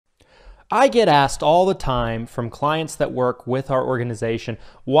I get asked all the time from clients that work with our organization,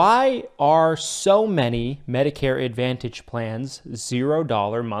 why are so many Medicare Advantage plans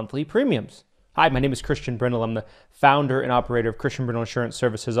 $0 monthly premiums? Hi, my name is Christian Brindle. I'm the founder and operator of Christian Brindle Insurance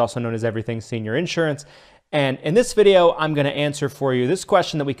Services, also known as Everything Senior Insurance. And in this video, I'm going to answer for you this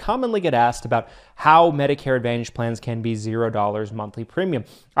question that we commonly get asked about how Medicare Advantage plans can be $0 monthly premium.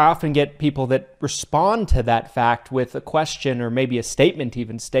 I often get people that respond to that fact with a question or maybe a statement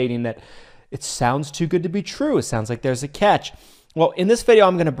even stating that it sounds too good to be true. It sounds like there's a catch. Well, in this video,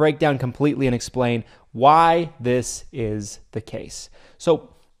 I'm going to break down completely and explain why this is the case.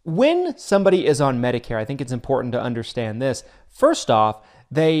 So when somebody is on Medicare, I think it's important to understand this. First off,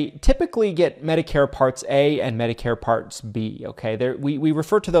 they typically get Medicare Parts A and Medicare Parts B, okay? We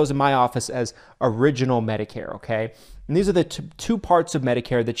refer to those in my office as original Medicare, okay? And these are the two parts of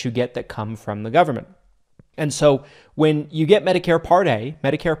Medicare that you get that come from the government. And so when you get Medicare Part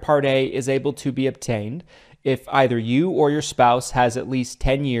A is able to be obtained if either you or your spouse has at least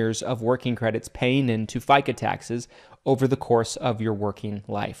 10 years of working credits paying into FICA taxes over the course of your working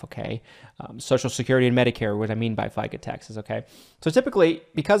life, okay? Social Security and Medicare, what I mean by FICA taxes, okay? So typically,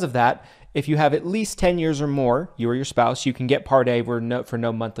 because of that, if you have at least 10 years or more, you or your spouse, you can get Part A for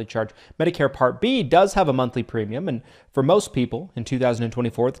no monthly charge. Medicare Part B does have a monthly premium, and for most people in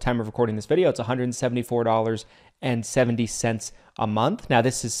 2024, at the time of recording this video, it's $174.70 a month. Now,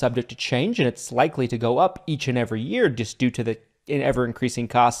 this is subject to change, and it's likely to go up each and every year just due to the ever-increasing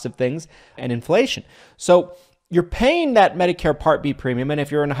costs of things and inflation. So you're paying that Medicare Part B premium, and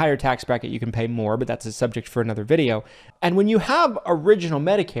if you're in a higher tax bracket, you can pay more, but that's a subject for another video. And when you have original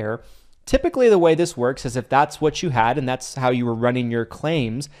Medicare, typically the way this works is if that's what you had and that's how you were running your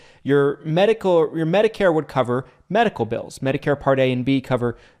claims, your Medicare would cover medical bills. Medicare Part A and B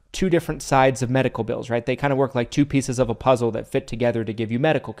cover two different sides of medical bills, right? They kind of work like two pieces of a puzzle that fit together to give you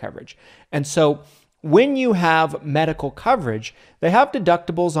medical coverage. And so when you have medical coverage, they have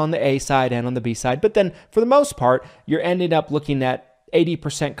deductibles on the A side and on the B side, but then for the most part, you're ending up looking at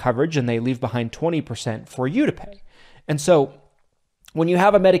 80% coverage and they leave behind 20% for you to pay. And so when you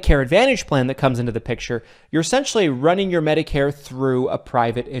have a Medicare Advantage plan that comes into the picture, you're essentially running your Medicare through a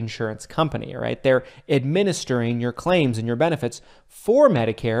private insurance company, right? They're administering your claims and your benefits for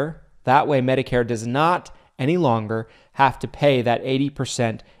Medicare. That way, Medicare does not any longer have to pay that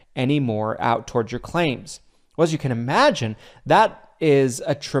 80% anymore out towards your claims. Well, as you can imagine, that is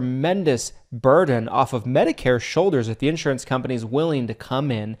a tremendous burden off of Medicare's shoulders if the insurance company is willing to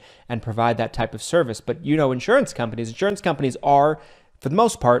come in and provide that type of service. But you know, insurance companies are, for the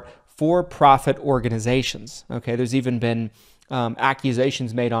most part, for-profit organizations. Okay, there's even been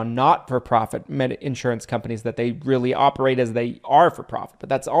accusations made on not-for-profit insurance companies that they really operate as they are for profit. But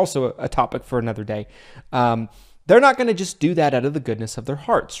that's also a topic for another day. They're not going to just do that out of the goodness of their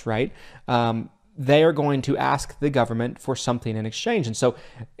hearts, right? They are going to ask the government for something in exchange. And so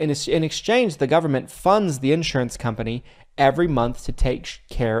in exchange, the government funds the insurance company every month to take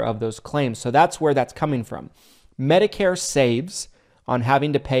care of those claims. So that's where that's coming from. Medicare saves on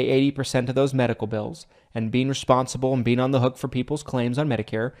having to pay 80% of those medical bills and being responsible and being on the hook for people's claims on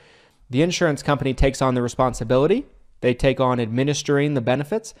Medicare. The insurance company takes on the responsibility. They take on administering the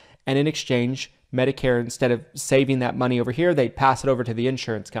benefits, and in exchange, Medicare, instead of saving that money over here, they pass it over to the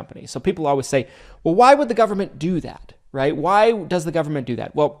insurance company. So people always say, well, why would the government do that, right? Why does the government do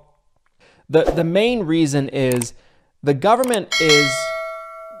that? Well, the main reason is the government is,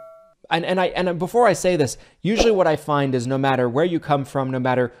 and before I say this, usually what I find is no matter where you come from, no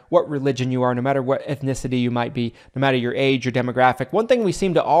matter what religion you are, no matter what ethnicity you might be, no matter your age or demographic, one thing we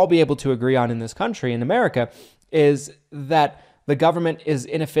seem to all be able to agree on in this country, in America, is that the government is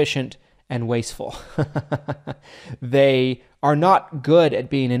inefficient and wasteful. They are not good at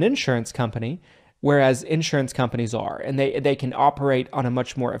being an insurance company, whereas insurance companies are, and they can operate on a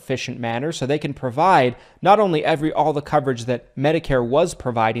much more efficient manner, so they can provide not only all the coverage that Medicare was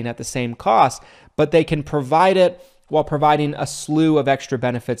providing at the same cost, but they can provide it while providing a slew of extra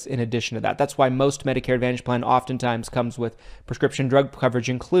benefits in addition to that. That's why most Medicare Advantage plan oftentimes comes with prescription drug coverage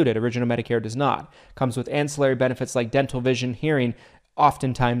included. Original Medicare does not. Comes with ancillary benefits like dental, vision, hearing.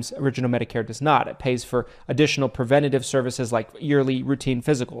 Oftentimes, original Medicare does not. It pays for additional preventative services like yearly routine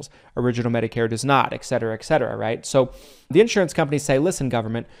physicals. Original Medicare does not, et cetera, right? So the insurance companies say, listen,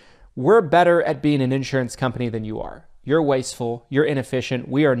 government, we're better at being an insurance company than you are. You're wasteful. You're inefficient.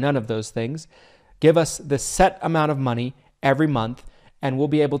 We are none of those things. Give us the set amount of money every month, and we'll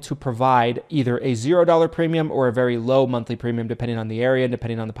be able to provide either a $0 premium or a very low monthly premium, depending on the area,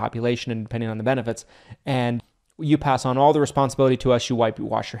 depending on the population, and depending on the benefits. And You pass on all the responsibility to us. You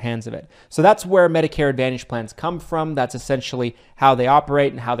wash your hands of it. So that's where Medicare Advantage plans come from. That's essentially how they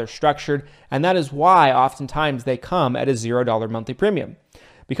operate and how they're structured. And that is why oftentimes they come at a $0 monthly premium.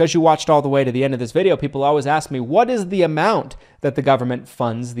 Because you watched all the way to the end of this video, people always ask me, what is the amount that the government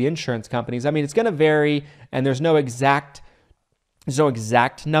funds the insurance companies? I mean, it's going to vary, and there's no exact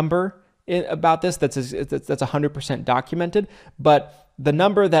number about this that's 100% documented, but the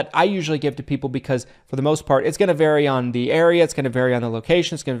number that I usually give to people, because for the most part, it's going to vary on the area, it's going to vary on the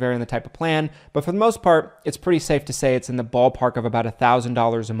location, it's going to vary on the type of plan, but for the most part, it's pretty safe to say it's in the ballpark of about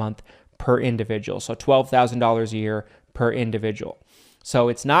 $1,000 a month per individual, so $12,000 a year per individual. So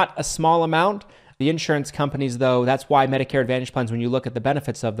it's not a small amount. The insurance companies, though, that's why Medicare Advantage plans, when you look at the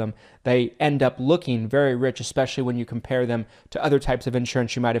benefits of them, they end up looking very rich, especially when you compare them to other types of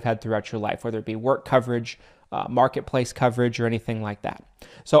insurance you might have had throughout your life, whether it be work coverage, marketplace coverage, or anything like that.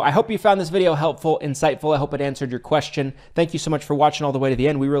 So I hope you found this video helpful, insightful. I hope it answered your question. Thank you so much for watching all the way to the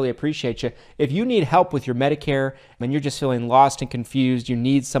end. We really appreciate you. If you need help with your Medicare and you're just feeling lost and confused, you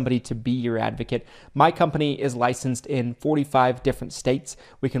need somebody to be your advocate, my company is licensed in 45 different states.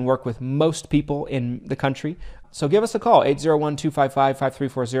 We can work with most people in the country. So give us a call,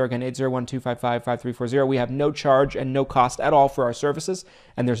 801-255-5340. Again, 801-255-5340. We have no charge and no cost at all for our services,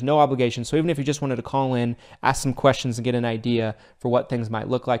 and there's no obligation. So even if you just wanted to call in, ask some questions, and get an idea for what things might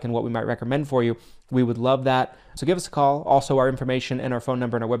look like and what we might recommend for you, we would love that. So give us a call. Also, our information and our phone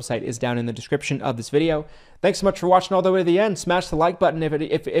number and our website is down in the description of this video. Thanks so much for watching all the way to the end. Smash the like button if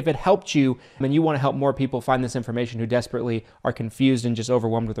it helped you and you want to help more people find this information who desperately are confused and just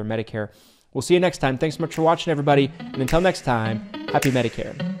overwhelmed with their Medicare. We'll see you next time. Thanks so much for watching, everybody. And until next time, happy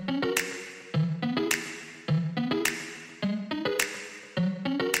Medicare.